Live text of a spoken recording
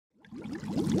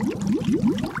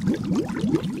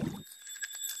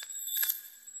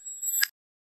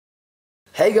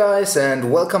Hey guys,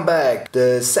 and welcome back.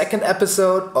 The second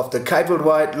episode of the Kite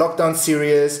Worldwide lockdown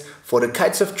series for the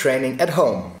kitesurf training at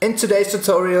home. In today's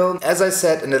tutorial, as I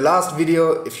said in the last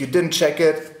video, if you didn't check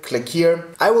it, click here.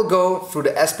 I will go through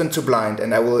the S-bend to blind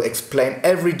and I will explain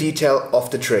every detail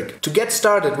of the trick. To get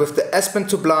started with the S-bend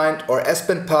to blind or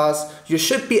S-bend pass, you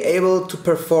should be able to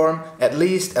perform at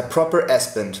least a proper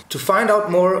S-bend. To find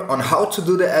out more on how to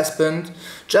do the S-bend,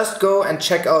 just go and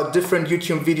check out different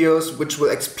YouTube videos which will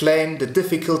explain the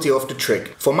difficulty of the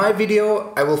trick. For my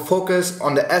video, I will focus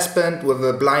on the S-bend with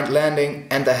a blind landing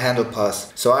and the handle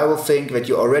pass. So I will think that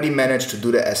you already managed to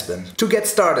do the S-bend. To get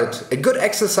started, a good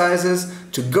exercise is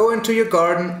to go into your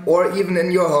garden or even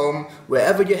in your home,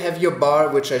 wherever you have your bar,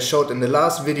 which I showed in the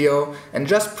last video, and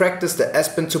just practice the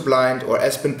S-bend to blind or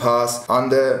S-bend pass on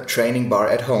the training bar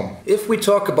at home. If we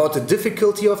talk about the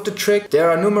difficulty of the trick, there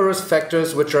are numerous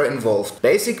factors which are involved.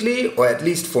 Basically, or at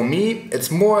least for me, it's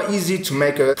more easy to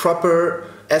make a proper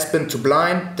S-bend to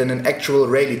blind than an actual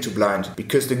rally to blind.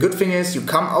 Because the good thing is you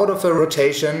come out of a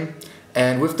rotation,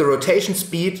 and with the rotation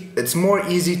speed, it's more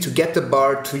easy to get the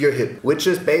bar to your hip, which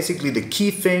is basically the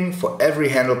key thing for every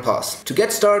handle pass. To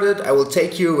get started, I will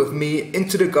take you with me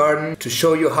into the garden to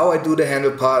show you how I do the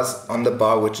handle pass on the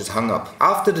bar which is hung up.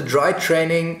 After the dry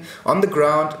training on the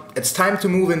ground, it's time to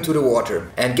move into the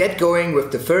water and get going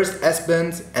with the first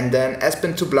S-bend and then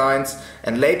S-bend to blinds,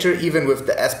 and later even with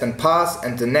the S-bend pass,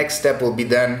 and the next step will be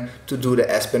then to do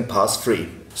the S-bend pass free.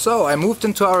 So I moved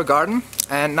into our garden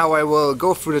and now I will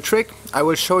go through the trick. I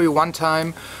will show you one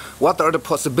time what are the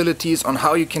possibilities on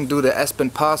how you can do the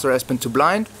S-bend pass or S-bend to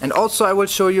blind, and also I will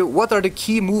show you what are the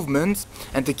key movements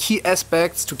and the key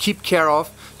aspects to keep care of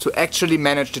to actually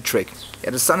manage the trick.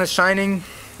 Yeah, the sun is shining,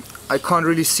 I can't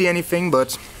really see anything,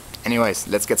 but anyways,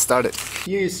 let's get started.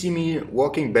 Here you see me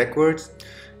walking backwards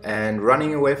and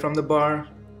running away from the bar,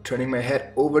 turning my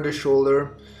head over the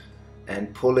shoulder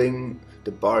and pulling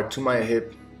the bar to my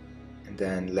hip and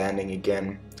then landing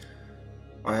again.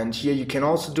 And here you can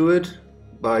also do it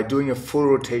by doing a full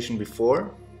rotation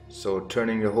before, so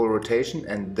turning the whole rotation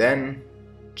and then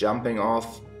jumping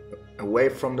off away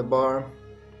from the bar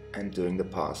and doing the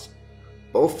pass.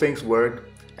 Both things work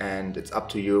and it's up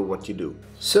to you what you do.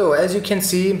 So as you can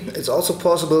see, it's also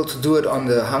possible to do it on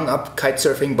the hung up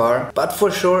kitesurfing bar, but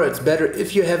for sure it's better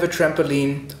if you have a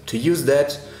trampoline to use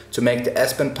that to make the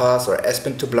S-bend pass or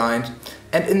S-bend to blind,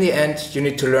 and in the end you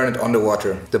need to learn it on the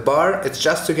water. The bar, it's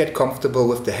just to get comfortable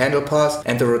with the handle pass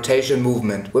and the rotation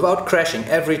movement without crashing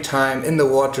every time in the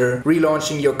water,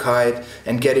 relaunching your kite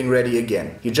and getting ready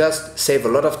again. You just save a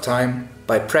lot of time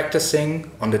by practicing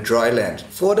on the dry land.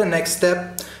 For the next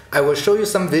step, I will show you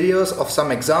some videos of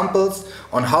some examples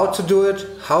on how to do it,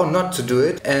 how not to do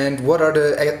it, and what are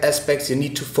the aspects you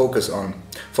need to focus on.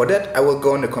 For that, I will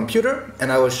go on the computer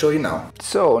and I will show you now.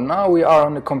 So now we are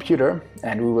on the computer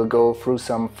and we will go through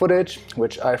some footage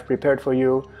which I've prepared for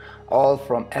you, all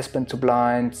from S-bend to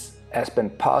blinds,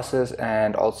 S-bend passes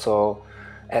and also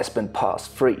S-bend pass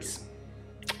freeze.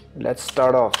 Let's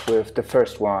start off with the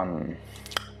first one.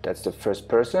 That's the first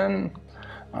person.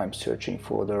 I'm searching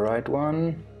for the right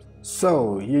one.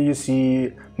 So here you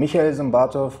see Michael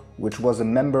Zimbatov, which was a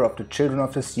member of the Children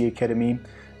of the Sea Academy,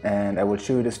 and I will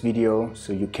show you this video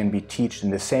so you can be taught in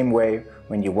the same way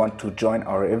when you want to join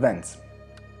our events.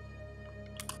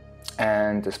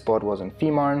 And the spot was in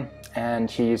Fehmarn,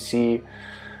 and here you see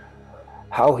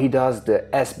how he does the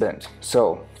S-bend.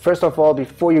 So first of all,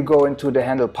 before you go into the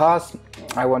handle pass,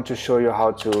 I want to show you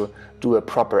how to do a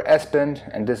proper S-bend,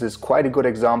 and this is quite a good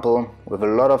example with a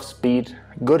lot of speed,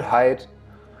 good height,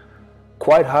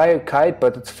 quite high kite,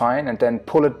 but it's fine, and then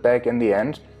pull it back in the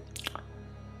end,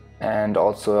 and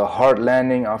also a hard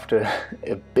landing after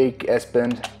a big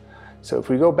S-bend. So if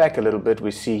we go back a little bit, we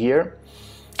see here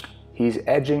he's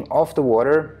edging off the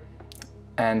water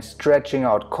and stretching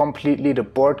out completely. The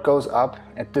board goes up.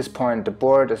 At this point the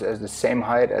board is at the same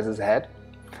height as his head,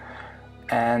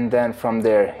 and then from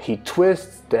there he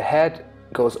twists, the head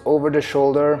goes over the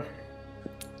shoulder,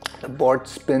 the board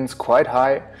spins quite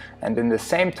high, and in the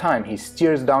same time he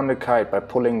steers down the kite by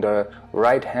pulling the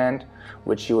right hand,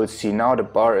 which you will see now the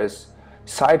bar is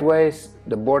sideways,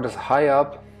 the board is high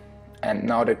up, and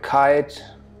now the kite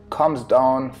comes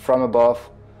down from above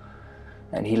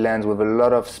and he lands with a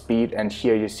lot of speed, and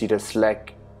here you see the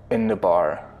slack in the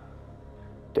bar.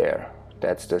 There,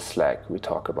 that's the slack we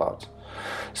talk about.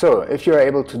 So if you're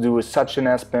able to do such an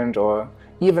S-bend or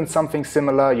even something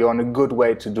similar, you're on a good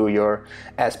way to do your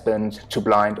S-bend to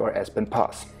blind or S-bend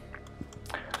pass.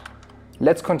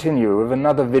 Let's continue with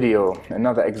another video,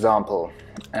 another example.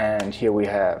 And here we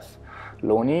have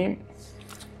Loni.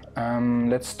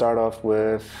 Let's start off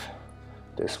with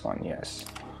this one, yes.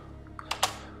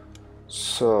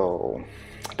 So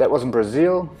that was in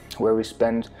Brazil, where we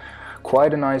spent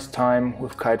quite a nice time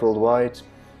with Kite Worldwide,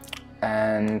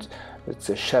 and it's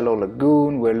a shallow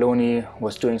lagoon where Loni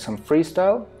was doing some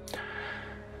freestyle.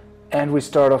 And we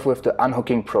start off with the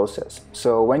unhooking process.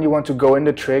 So when you want to go in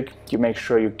the trick, you make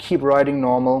sure you keep riding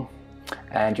normal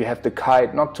and you have the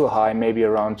kite not too high, maybe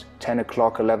around 10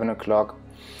 o'clock, 11 o'clock.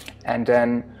 And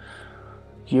then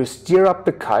you steer up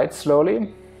the kite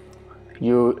slowly,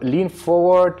 you lean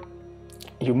forward,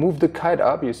 you move the kite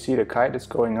up, you see the kite is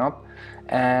going up,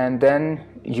 and then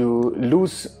you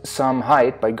lose some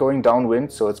height by going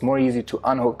downwind, so it's more easy to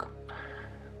unhook.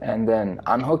 And then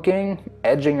unhooking,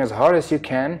 edging as hard as you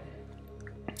can,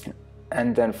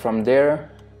 and then from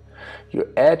there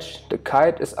you edge, the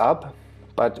kite is up,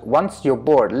 but once your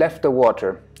board left the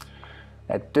water,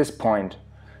 at this point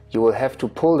you will have to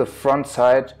pull the front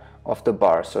side of the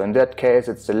bar. So in that case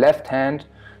it's the left hand,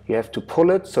 you have to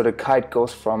pull it so the kite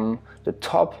goes from the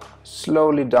top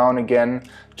slowly down again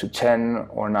to 10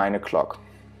 or 9 o'clock.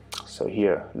 So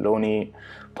here Loni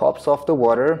pops off the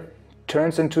water,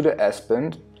 turns into the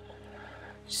S-bend.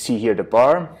 See here the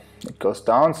bar, it goes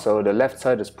down, so the left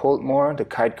side is pulled more, the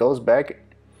kite goes back,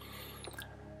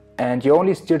 and you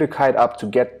only steer the kite up to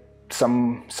get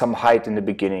some height in the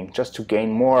beginning, just to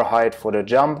gain more height for the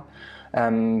jump.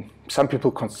 Some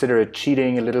people consider it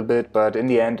cheating a little bit, but in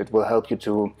the end it will help you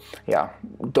to,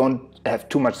 don't have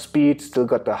too much speed, still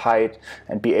got the height,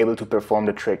 and be able to perform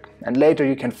the trick. And later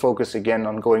you can focus again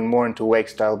on going more into wake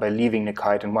style by leaving the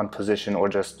kite in one position, or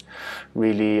just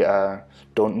really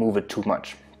don't move it too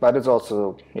much. But it's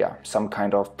also, some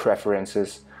kind of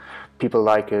preferences. People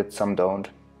like it, some don't.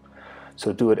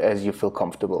 So do it as you feel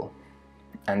comfortable.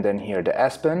 And then here the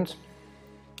S-bend.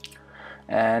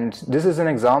 And this is an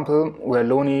example where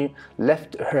Loni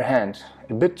left her hand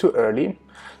a bit too early.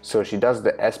 So she does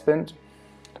the S-bend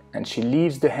and she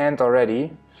leaves the hand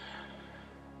already.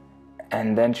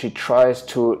 And then she tries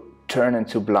to turn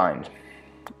into blind.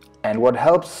 And what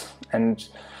helps and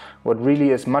what really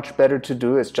is much better to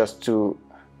do is just to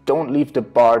don't leave the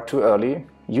bar too early.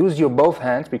 Use your both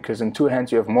hands, because in two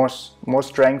hands you have more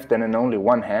strength than in only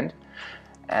one hand.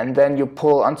 And then you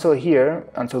pull until here,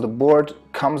 until the board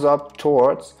comes up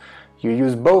towards. You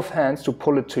use both hands to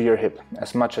pull it to your hip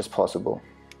as much as possible.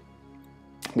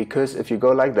 Because if you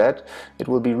go like that, it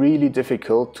will be really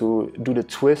difficult to do the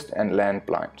twist and land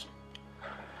blind.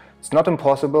 It's not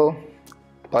impossible,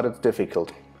 but it's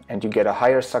difficult. And you get a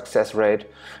higher success rate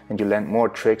and you land more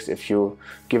tricks if you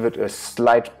give it a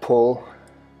slight pull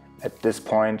at this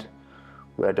point,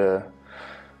 where the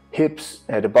hips,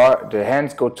 the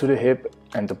hands go to the hip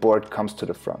and the board comes to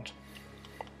the front.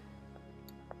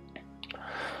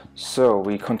 So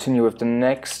we continue with the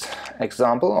next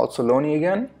example, also Loni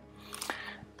again.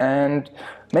 And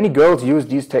many girls use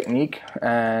this technique,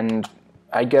 and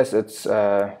I guess it's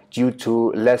due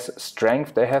to less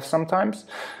strength they have sometimes.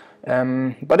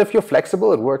 But if you're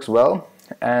flexible, it works well,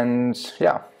 and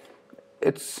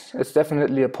it's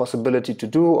definitely a possibility to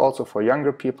do, also for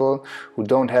younger people who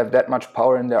don't have that much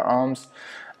power in their arms.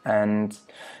 And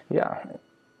here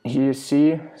you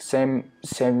see same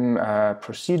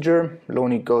procedure.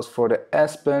 Loni goes for the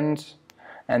S-bend,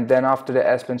 and then after the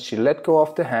S-bend she let go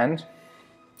of the hand.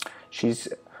 She's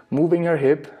moving her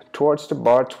hip towards the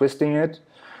bar, twisting it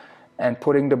and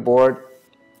putting the board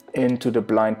into the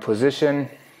blind position.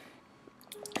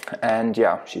 And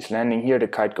she's landing here, the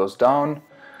kite goes down,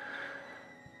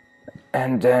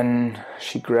 and then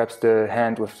she grabs the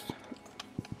hand with,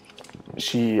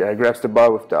 grabs the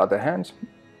bar with the other hand,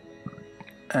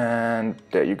 and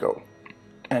there you go,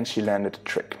 and she landed the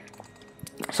trick.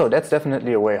 So that's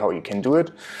definitely a way how you can do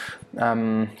it,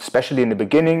 especially in the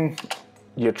beginning.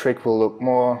 Your trick will look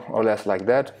more or less like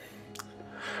that,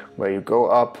 where you go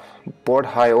up, board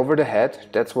high over the head,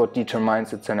 that's what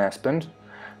determines it's an S-bend.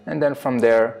 And then from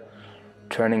there,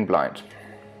 turning blind.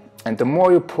 And the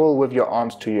more you pull with your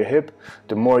arms to your hip,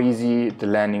 the more easy the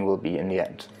landing will be in the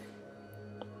end.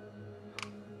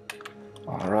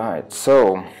 Alright,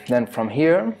 so then from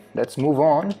here, let's move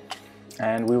on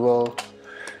and we will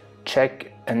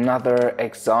check another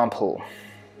example.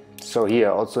 So here,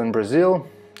 also in Brazil,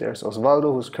 there's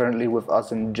Osvaldo, who's currently with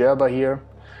us in Jerba here.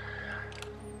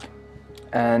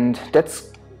 And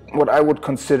that's what I would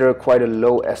consider quite a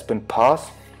low S-bend pass.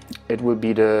 It will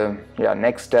be the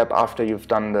next step after you've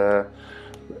done the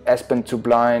S-bend to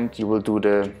blind. You will do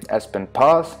the S-bend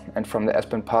pass, and from the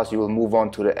S-bend pass you will move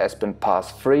on to the S-bend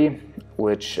pass free,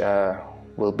 which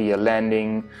will be a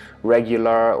landing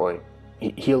regular or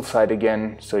heel side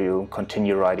again, so you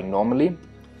continue riding normally.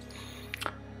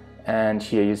 And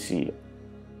here you see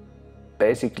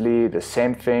basically the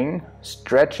same thing,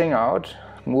 stretching out,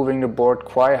 moving the board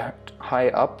quite high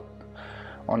up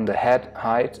on the head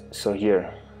height. So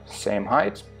here, same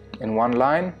height in one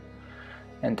line,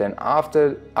 and then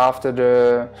after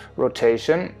the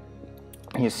rotation,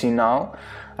 you see now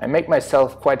I make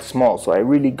myself quite small, so I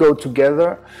really go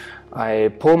together.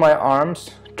 I pull my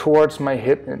arms towards my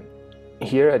hip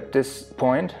here at this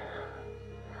point,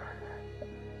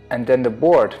 and then the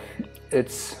board,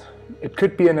 it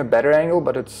could be in a better angle,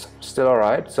 but it's still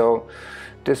alright. So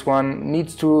this one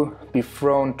needs to be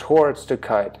thrown towards the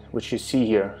kite, which you see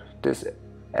here. This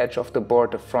edge of the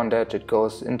board, the front edge, it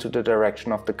goes into the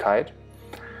direction of the kite.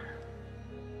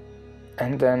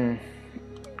 And then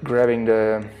grabbing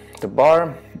the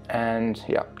bar and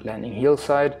yeah, landing heel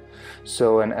side.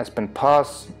 So an S-bend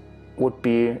pass would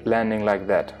be landing like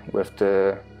that, with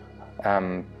the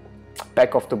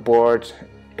back of the board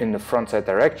in the front side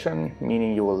direction,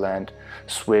 meaning you will land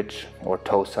switch or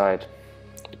toe side,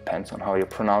 depends on how you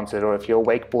pronounce it, or if you're a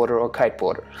wakeboarder or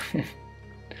kiteboarder.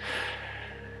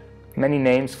 Many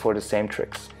names for the same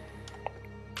tricks.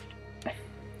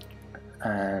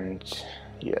 And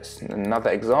yes,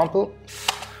 another example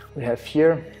we have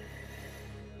here.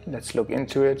 Let's look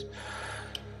into it.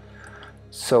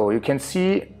 So you can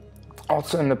see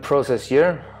also in the process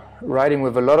here, riding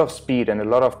with a lot of speed and a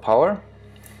lot of power.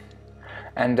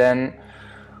 And then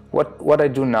what I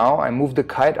do now, I move the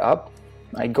kite up,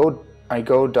 I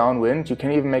go downwind. You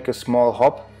can even make a small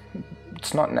hop.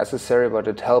 It's not necessary, but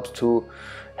it helps to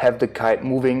have the kite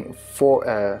moving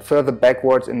further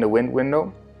backwards in the wind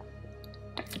window.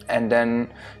 And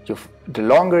then the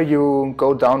longer you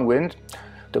go downwind,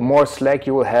 the more slack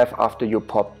you will have after you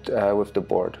popped with the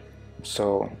board.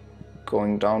 So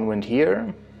going downwind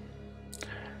here,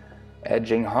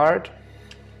 edging hard,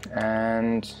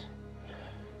 and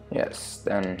yes,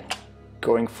 then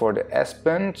going for the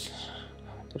S-bend.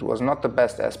 It was not the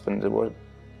best S-bend.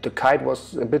 The kite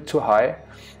was a bit too high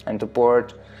and the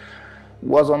board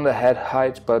was on the head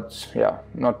height, but yeah,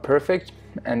 not perfect.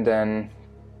 And then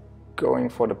going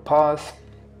for the pass.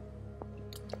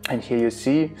 And here you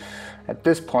see, at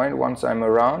this point, once I'm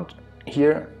around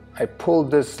here, I pull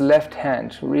this left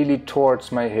hand really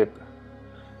towards my hip.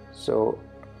 So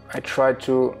I try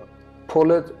to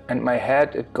pull it, and my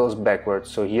head, it goes backwards.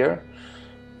 So here,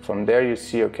 from there you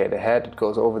see, okay, the head, it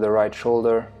goes over the right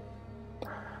shoulder.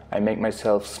 I make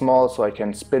myself small so I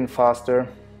can spin faster.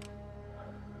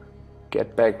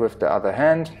 Get back with the other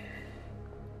hand.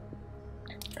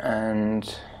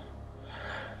 And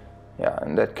yeah,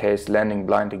 in that case, landing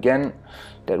blind again.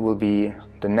 That will be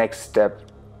the next step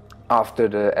after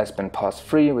the S-bend pass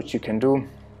free, which you can do.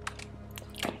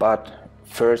 But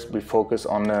first we focus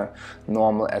on the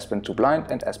normal S-bend to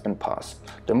blind and S-bend pass.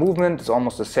 The movement is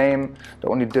almost the same. The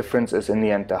only difference is in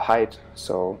the end the height.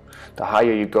 So the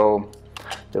higher you go,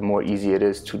 the more easy it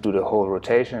is to do the whole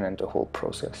rotation and the whole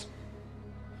process.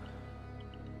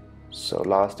 So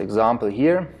last example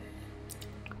here.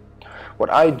 What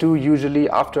I do usually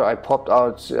after I popped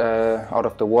out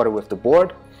of the water with the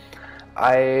board,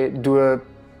 I do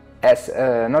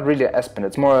not really an S-bend,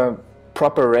 it's more a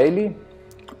proper railie.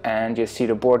 And you see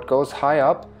the board goes high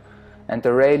up, and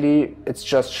the railie, it's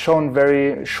just shown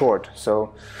very short.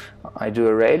 So I do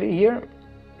a railie here,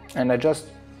 and I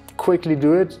just quickly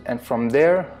do it, and from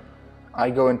there I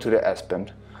go into the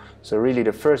S-bend. So really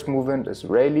the first movement is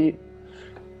railie,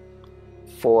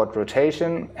 forward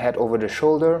rotation, head over the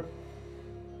shoulder,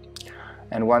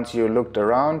 and once you looked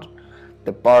around,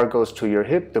 the bar goes to your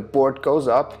hip, the board goes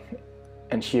up,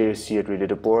 and here you see it really,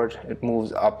 the board, it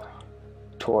moves up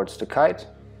towards the kite,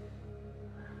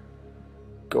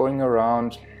 going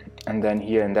around, and then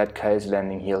here in that case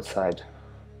landing heel side.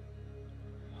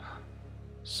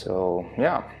 So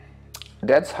yeah,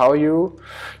 that's how you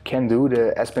can do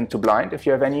the S-bend to blind. If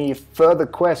you have any further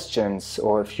questions,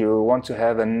 or if you want to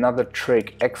have another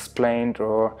trick explained,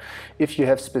 or if you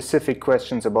have specific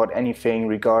questions about anything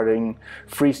regarding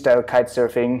freestyle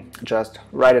kitesurfing, just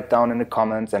write it down in the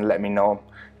comments and let me know,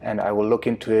 and I will look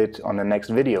into it on the next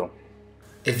video.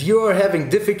 If you are having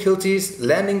difficulties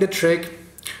landing the trick,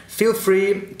 feel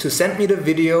free to send me the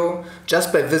video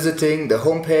just by visiting the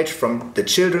homepage from the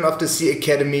Children of the Sea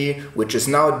Academy, which is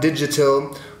now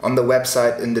digital, on the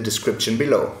website in the description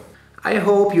below. I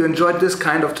hope you enjoyed this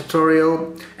kind of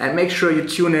tutorial, and make sure you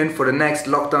tune in for the next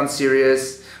lockdown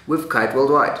series with Kite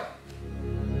Worldwide.